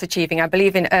what that's achieving. I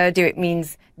believe in Urdu it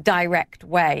means direct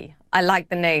way. I like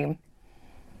the name.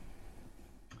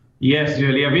 Yes,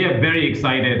 Julia, we are very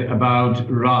excited about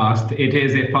RAST. It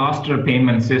is a faster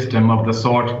payment system of the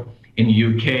sort in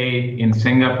UK, in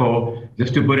Singapore.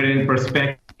 Just to put it in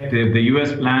perspective, the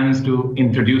US plans to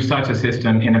introduce such a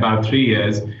system in about 3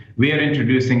 years. We are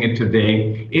introducing it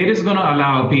today. It is going to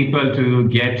allow people to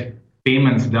get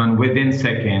payments done within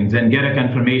seconds and get a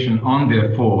confirmation on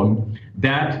their phone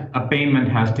that a payment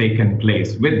has taken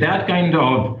place. With that kind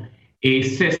of a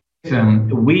system,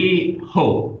 we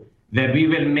hope that we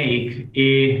will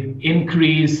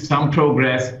increase some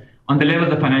progress on the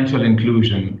level of financial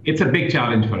inclusion. It's a big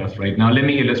challenge for us right now. Let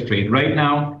me illustrate. Right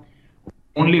now,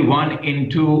 only 1 in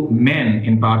 2 men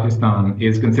in Pakistan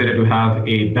is considered to have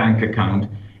a bank account,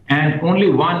 and only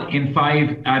 1 in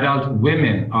 5 adult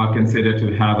women are considered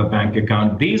to have a bank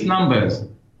account. These numbers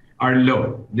are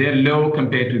low. They're low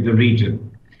compared to the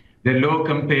region. They're low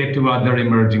compared to other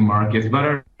emerging markets. But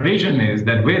our vision is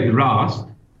that with RAST,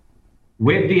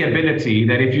 with the ability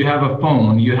that if you have a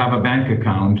phone, you have a bank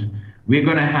account, we're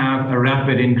going to have a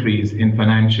rapid increase in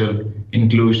financial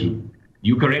inclusion.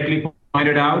 You correctly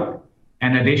pointed out,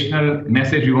 an additional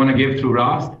message we want to give through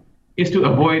RAST is to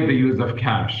avoid the use of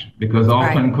cash, because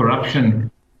often corruption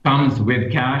comes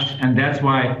with cash, and that's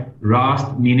why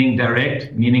RAST, meaning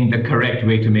direct, meaning the correct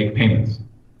way to make payments.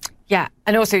 Yeah,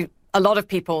 and also a lot of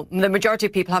people, the majority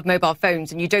of people have mobile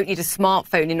phones, and you don't need a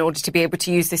smartphone in order to be able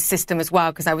to use this system as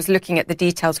well, because I was looking at the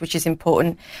details, which is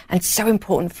important, and so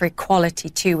important for equality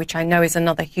too, which I know is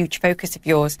another huge focus of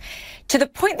yours. To the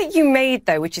point that you made,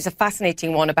 though, which is a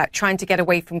fascinating one, about trying to get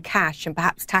away from cash and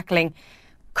perhaps tackling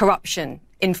corruption,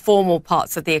 informal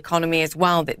parts of the economy as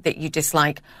well that you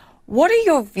dislike. What are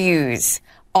your views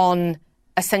on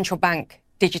a central bank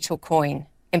digital coin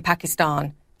in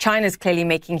Pakistan? China's clearly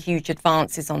making huge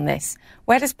advances on this.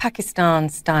 Where does Pakistan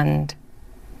stand?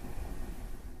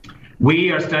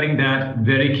 We are studying that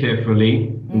very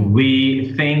carefully.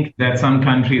 We think that some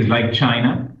countries like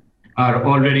China are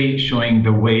already showing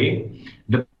the way.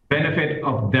 The benefit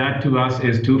of that to us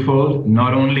is twofold.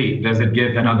 Not only does it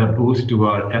give another boost to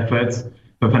our efforts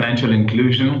for financial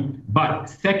inclusion, but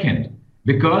second,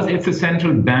 because it's a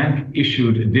central bank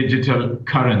issued digital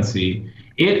currency,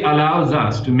 it allows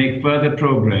us to make further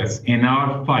progress in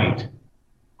our fight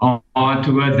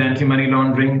towards anti-money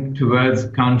laundering, towards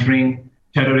countering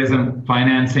terrorism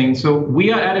financing. So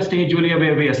we are at a stage, Julia,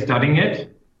 where we are studying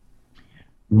it.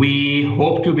 We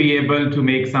hope to be able to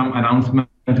make some announcement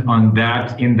on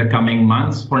that in the coming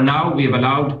months. For now, we have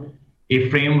allowed a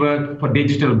framework for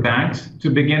digital banks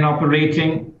to begin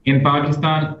operating in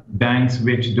Pakistan, banks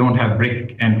which don't have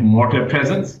brick and mortar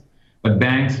presence, but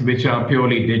banks which are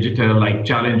purely digital, like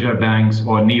challenger banks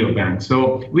or neobanks.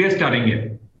 So we are studying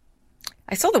it.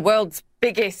 I saw the world's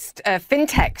biggest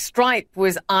fintech, Stripe,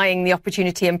 was eyeing the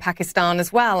opportunity in Pakistan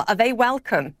as well. Are they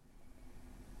welcome?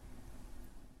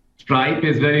 Stripe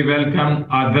is very welcome.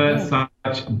 Other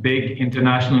such big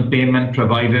international payment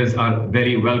providers are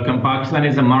very welcome. Pakistan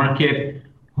is a market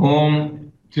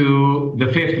home to the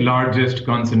 5th largest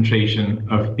concentration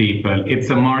of people. It's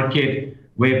a market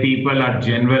where people are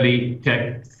generally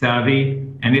tech savvy,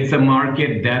 and it's a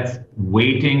market that's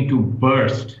waiting to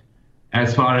burst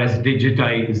as far as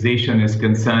digitization is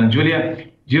concerned. Julia,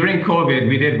 during COVID,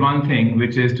 we did one thing,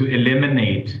 which is to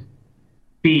eliminate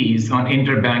fees on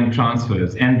interbank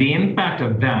transfers. And the impact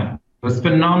of that was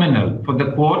phenomenal. For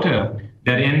the quarter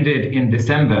that ended in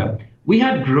December, we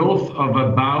had growth of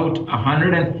about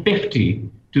 150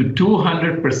 to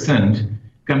 200%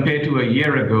 compared to a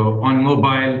year ago on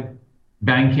mobile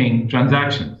banking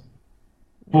transactions.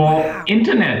 For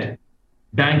internet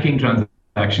banking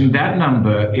transactions, that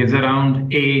number is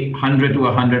around 100 to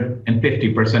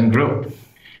 150% growth.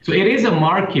 So it is a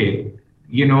market,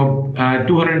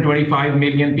 225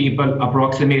 million people,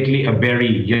 approximately, a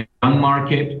very young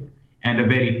market and a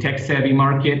very tech-savvy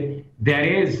market that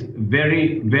is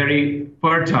very, very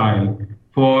fertile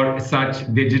for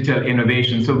such digital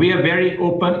innovation. So we are very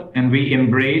open and we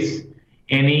embrace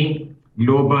any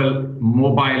global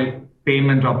mobile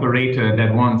payment operator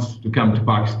that wants to come to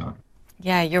Pakistan.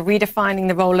 Yeah, you're redefining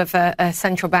the role of a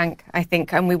central bank, I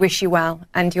think, and we wish you well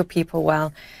and your people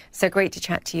well. So great to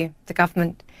chat to you, the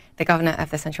governor of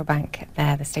the central bank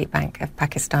there, the State Bank of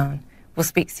Pakistan. We'll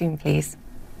speak soon, please.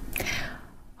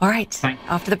 All right,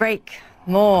 after the break,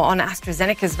 more on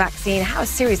AstraZeneca's vaccine, how a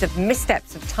series of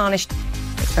missteps have tarnished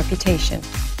its reputation.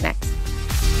 Next.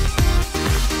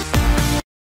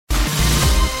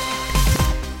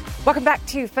 Welcome back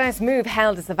to First Move.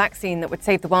 Hailed as the vaccine that would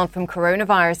save the world from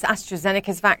coronavirus,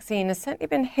 AstraZeneca's vaccine has certainly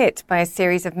been hit by a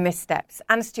series of missteps.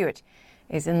 Anna Stewart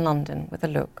is in London with a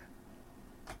look.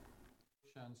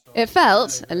 It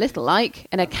felt a little like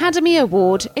an Academy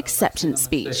Award acceptance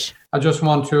speech. I just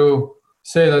want to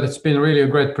say that it's been really a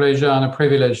great pleasure and a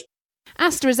privilege.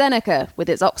 AstraZeneca, with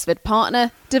its Oxford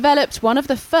partner, developed one of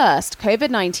the first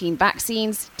COVID-19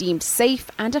 vaccines deemed safe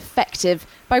and effective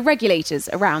by regulators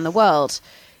around the world.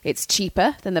 It's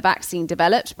cheaper than the vaccine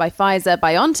developed by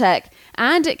Pfizer-BioNTech,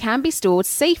 and it can be stored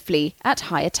safely at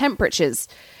higher temperatures.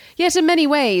 Yet in many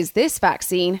ways, this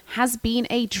vaccine has been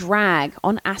a drag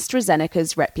on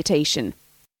AstraZeneca's reputation.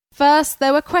 First,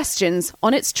 there were questions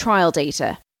on its trial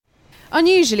data.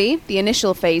 Unusually, the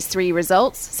initial phase 3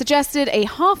 results suggested a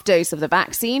half dose of the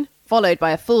vaccine, followed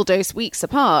by a full dose weeks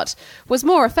apart, was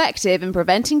more effective in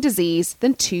preventing disease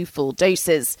than 2 full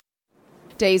doses.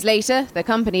 Days later, the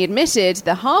company admitted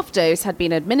the half dose had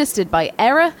been administered by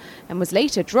error and was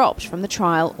later dropped from the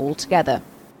trial altogether.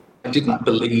 I didn't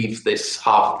believe this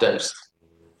half dose,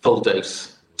 full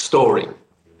dose story.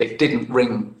 It didn't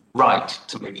ring right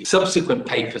to me. Subsequent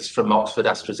papers from Oxford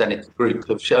AstraZeneca group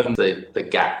have shown the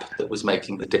gap that was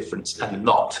making the difference and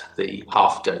not the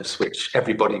half dose, which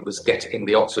everybody was getting,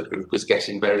 the Oxford group was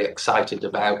getting very excited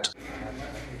about.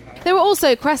 There were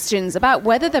also questions about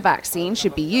whether the vaccine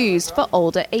should be used for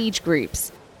older age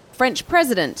groups. French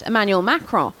President Emmanuel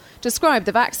Macron described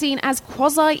the vaccine as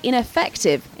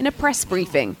quasi-ineffective in a press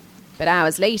briefing. But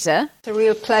hours later... It's a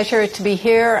real pleasure to be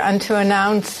here and to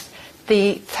announce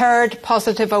the third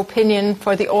positive opinion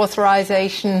for the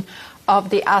authorization of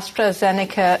the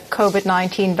AstraZeneca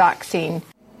COVID-19 vaccine.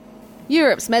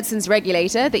 Europe's medicines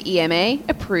regulator, the EMA,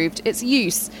 approved its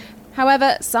use.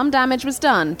 However, some damage was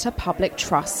done to public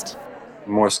trust.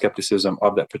 More skepticism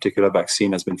of that particular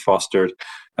vaccine has been fostered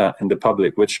in the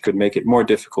public, which could make it more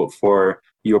difficult for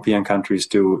European countries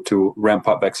to ramp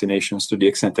up vaccinations to the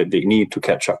extent that they need to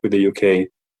catch up with the UK.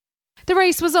 The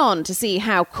race was on to see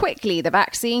how quickly the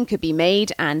vaccine could be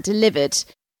made and delivered.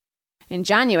 In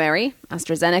January,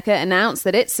 AstraZeneca announced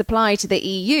that its supply to the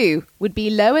EU would be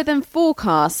lower than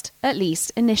forecast, at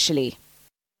least initially.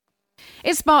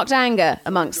 It sparked anger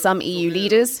amongst some EU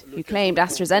leaders who claimed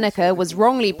AstraZeneca was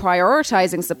wrongly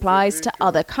prioritising supplies to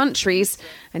other countries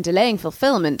and delaying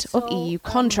fulfilment of EU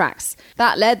contracts.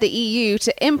 That led the EU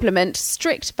to implement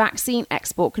strict vaccine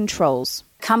export controls.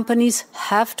 Companies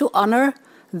have to honour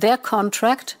their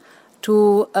contract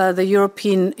to the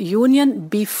European Union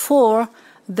before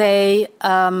they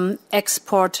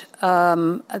export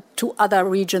to other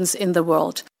regions in the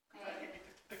world.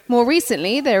 More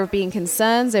recently, there have been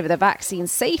concerns over the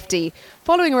vaccine's safety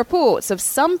following reports of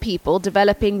some people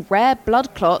developing rare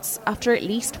blood clots after at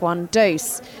least one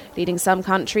dose, leading some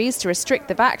countries to restrict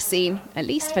the vaccine, at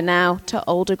least for now, to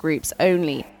older groups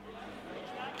only.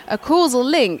 A causal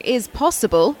link is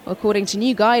possible, according to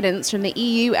new guidance from the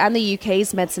EU and the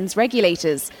UK's medicines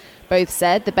regulators. Both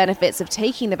said the benefits of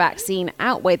taking the vaccine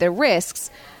outweigh the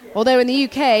risks, although in the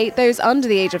UK, those under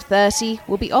the age of 30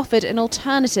 will be offered an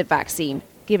alternative vaccine,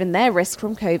 given their risk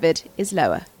from COVID is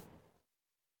lower.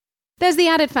 There's the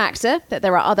added factor that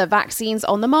there are other vaccines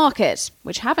on the market,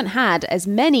 which haven't had as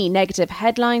many negative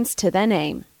headlines to their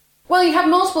name. Well, you have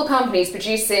multiple companies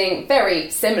producing very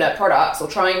similar products, or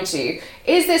trying to.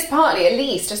 Is this partly, at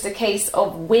least, just a case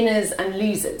of winners and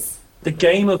losers? The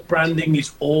game of branding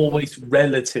is always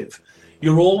relative.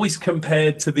 You're always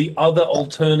compared to the other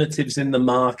alternatives in the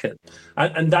market.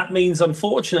 And that means,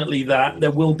 unfortunately, that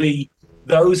there will be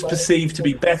those perceived to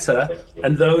be better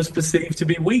and those perceived to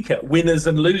be weaker, winners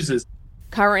and losers.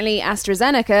 Currently,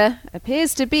 AstraZeneca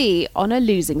appears to be on a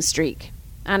losing streak.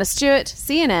 Anna Stewart,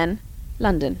 CNN,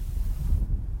 London.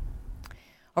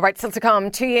 All right, still to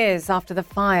come, 2 years after the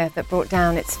fire that brought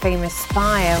down its famous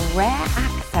spire, rare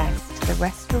access to the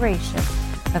restoration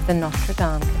of the Notre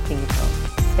Dame Cathedral.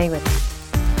 Stay with us.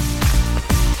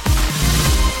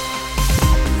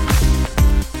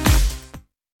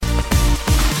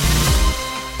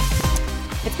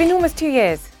 It's been almost 2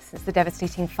 years since the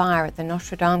devastating fire at the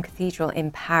Notre Dame Cathedral in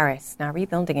Paris. Now,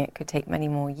 rebuilding it could take many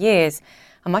more years,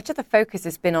 and much of the focus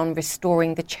has been on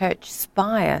restoring the church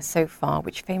spire so far,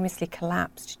 which famously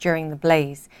collapsed during the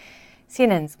blaze.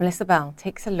 CNN's Melissa Bell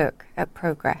takes a look at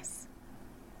progress.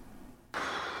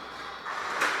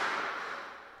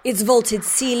 Its vaulted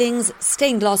ceilings,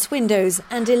 stained glass windows,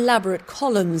 and elaborate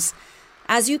columns.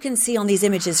 As you can see on these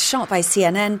images shot by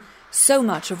CNN, so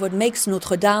much of what makes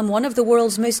Notre Dame one of the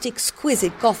world's most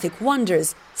exquisite Gothic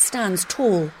wonders stands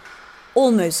tall,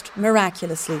 almost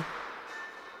miraculously.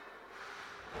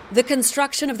 The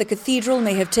construction of the cathedral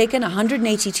may have taken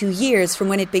 182 years from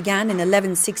when it began in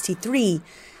 1163.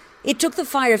 It took the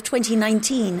fire of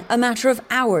 2019 a matter of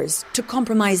hours to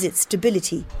compromise its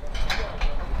stability.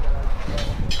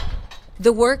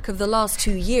 The work of the last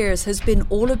 2 years has been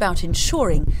all about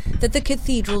ensuring that the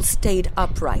cathedral stayed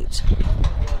upright.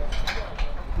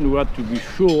 We had to be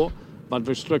sure that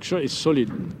the structure is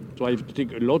solid. So I have to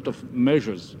take a lot of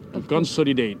measures to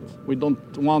consolidate. We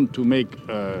don't want to make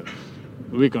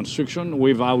reconstruction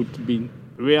without being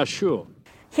reassured.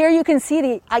 Here you can see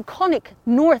the iconic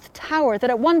North Tower that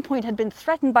at one point had been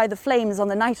threatened by the flames on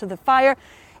the night of the fire.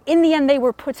 In the end, they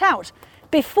were put out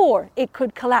before it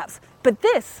could collapse. But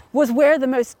this was where the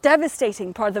most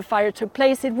devastating part of the fire took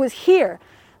place. It was here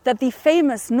that the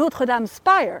famous Notre Dame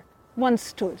spire once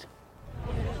stood.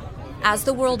 As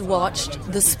the world watched,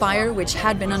 the spire, which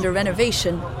had been under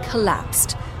renovation,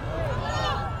 collapsed,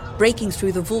 breaking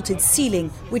through the vaulted ceiling,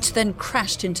 which then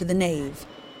crashed into the nave.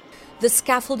 The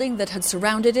scaffolding that had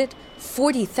surrounded it,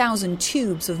 40,000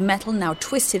 tubes of metal now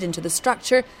twisted into the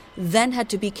structure, then had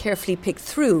to be carefully picked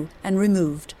through and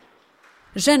removed.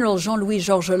 General Jean-Louis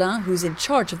Georgelin, who's in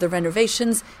charge of the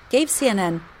renovations, gave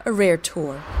CNN a rare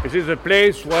tour. This is the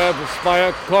place where the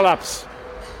spire collapsed.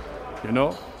 You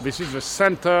know, this is the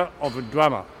center of a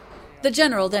drama. The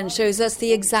general then shows us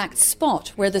the exact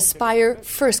spot where the spire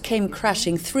first came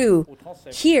crashing through.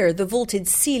 Here, the vaulted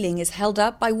ceiling is held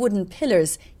up by wooden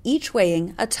pillars, each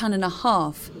weighing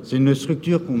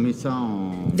 1.5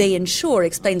 tons. They ensure,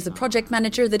 explains the project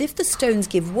manager, that if the stones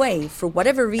give way for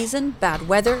whatever reason, bad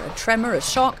weather, a tremor, a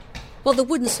shock, well, the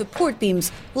wooden support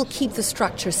beams will keep the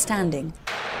structure standing.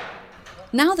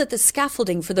 Now that the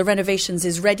scaffolding for the renovations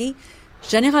is ready,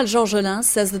 Général Georgelin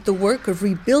says that the work of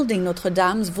rebuilding Notre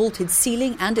Dame's vaulted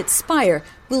ceiling and its spire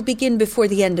will begin before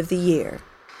the end of the year.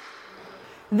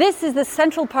 This is the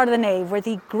central part of the nave where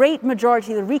the great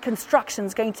majority of the reconstruction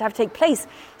is going to have to take place,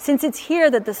 since it's here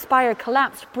that the spire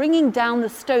collapsed, bringing down the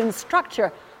stone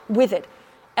structure with it.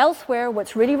 Elsewhere,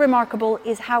 what's really remarkable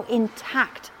is how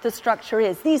intact the structure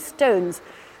is. These stones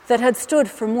that had stood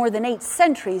for more than 8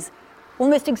 centuries,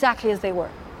 almost exactly as they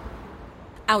were.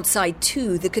 Outside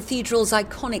too, the cathedral's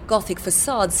iconic Gothic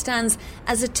facade stands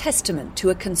as a testament to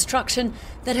a construction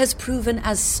that has proven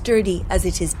as sturdy as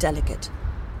it is delicate.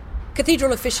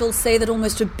 Cathedral officials say that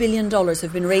almost $1 billion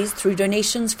have been raised through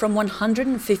donations from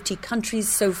 150 countries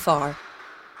so far.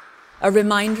 A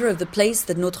reminder of the place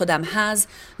that Notre Dame has,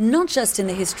 not just in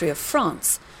the history of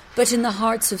France, but in the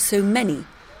hearts of so many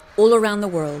all around the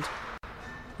world.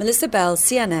 Melissa Bell,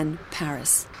 CNN,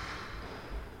 Paris.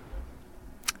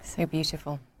 So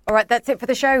beautiful. All right, that's it for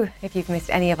the show. If you've missed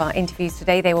any of our interviews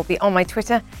today, they will be on my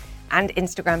Twitter and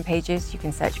Instagram pages. You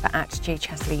can search for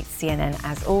 @JChatterleyCNN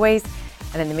as always.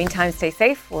 And in the meantime, stay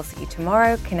safe. We'll see you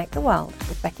tomorrow. Connect the World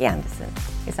with Becky Anderson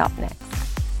is up next.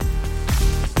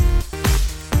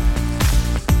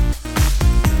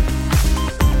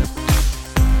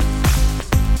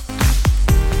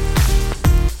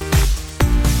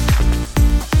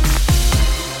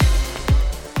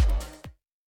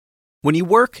 When you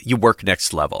work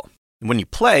next level. And when you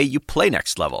play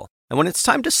next level. And when it's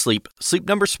time to sleep, Sleep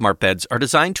Number smart beds are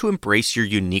designed to embrace your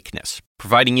uniqueness,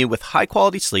 providing you with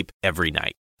high-quality sleep every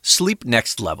night. Sleep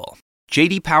next level.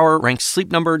 J.D. Power ranks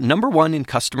Sleep Number #1 in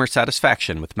customer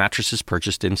satisfaction with mattresses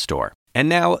purchased in-store. And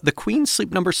now, the Queen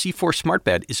Sleep Number C4 smart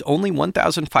bed is only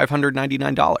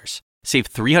 $1,599. Save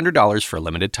 $300 for a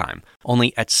limited time,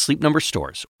 only at Sleep Number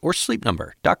stores or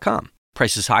sleepnumber.com.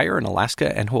 Prices higher in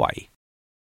Alaska and Hawaii.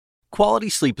 Quality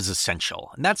sleep is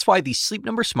essential, and that's why the Sleep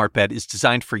Number smart bed is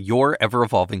designed for your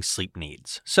ever-evolving sleep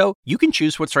needs. So you can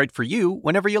choose what's right for you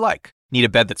whenever you like. Need a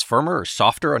bed that's firmer or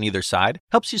softer on either side?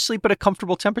 Helps you sleep at a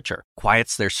comfortable temperature.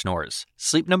 Quiets their snores.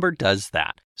 Sleep Number does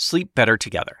that. Sleep better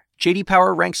together. J.D.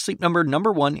 Power ranks Sleep Number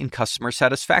 #1 in customer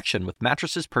satisfaction with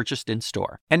mattresses purchased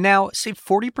in-store. And now, save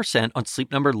 40% on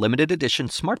Sleep Number limited edition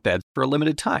smart beds for a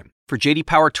limited time. For J.D.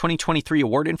 Power 2023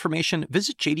 award information,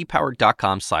 visit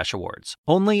jdpower.com/awards.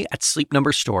 Only at Sleep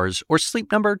Number stores or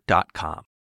sleepnumber.com.